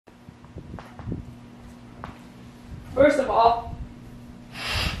First of all,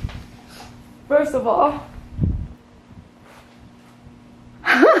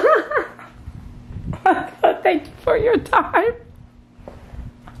 thank you for your time.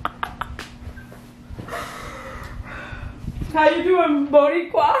 How you doing,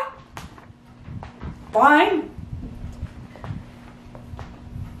 Boricua? Fine.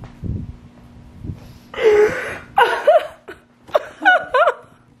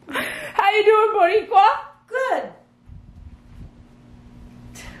 How you doing, Boricua? Good.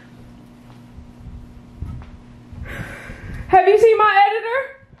 Have you seen my editor?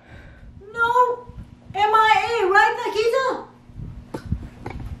 No. MIA, right, Nikita?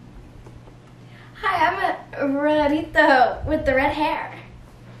 Hi, I'm a Rarito with the red hair.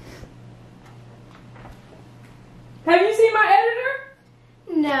 Have you seen my editor?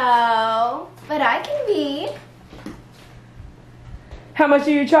 No, but I can be. How much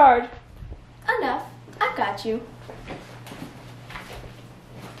do you charge? Enough. I've got you.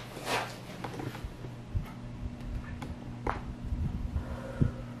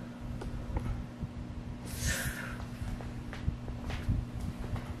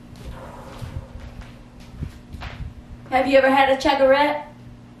 Have you ever had a cigarette?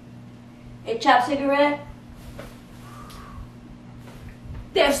 A chopped cigarette?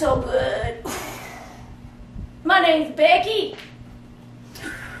 They're so good. My name's Becky.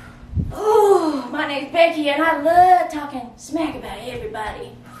 Oh, my name's Becky, and I love talking smack about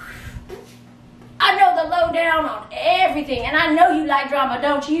everybody. I know the lowdown on everything, and I know you like drama,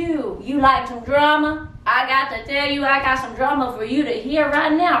 don't you? You like some drama? I got to tell you, I got some drama for you to hear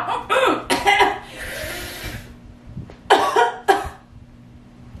right now.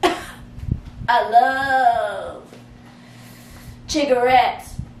 I love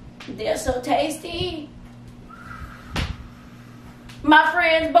cigarettes. They're so tasty. My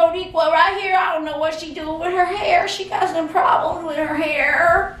friend's Boricua right here, I don't know what she doing with her hair. She got some problems with her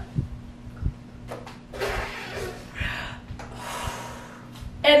hair.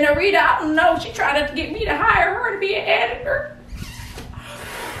 And Narita, I don't know, she tried to get me to hire her to be an editor.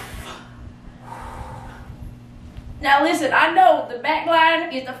 Now listen, I know the back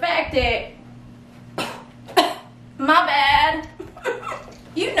line is the fact that, my bad,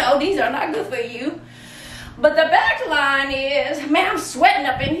 you know these are not good for you. But the back line is, man, I'm sweating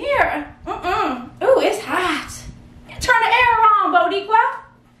up in here. Ooh, it's hot. Turn the air on, Boricua.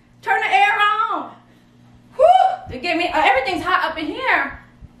 Turn the air on. Whew, to get me, everything's hot up in here.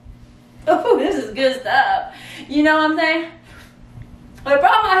 Ooh, this is good stuff. You know what I'm saying? But the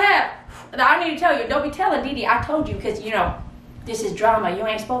problem I have, I need to tell you, don't be telling Didi I told you, because, you know, this is drama. You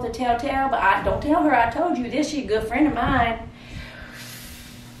ain't supposed to tell, but I don't tell her I told you this. She's a good friend of mine.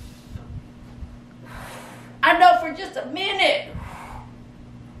 I know for just a minute.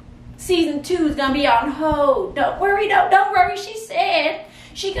 Season 2 is gonna be on hold. Don't worry, don't worry. She said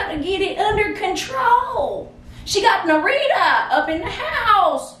she gonna get it under control. She got Narita up in the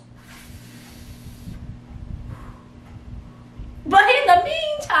house. But in the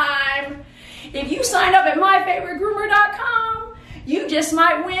meantime, if you sign up at myfavoritegroomer.com, you just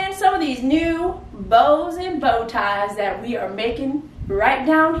might win some of these new bows and bow ties that we are making right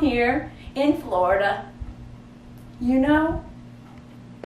down here in Florida. You know?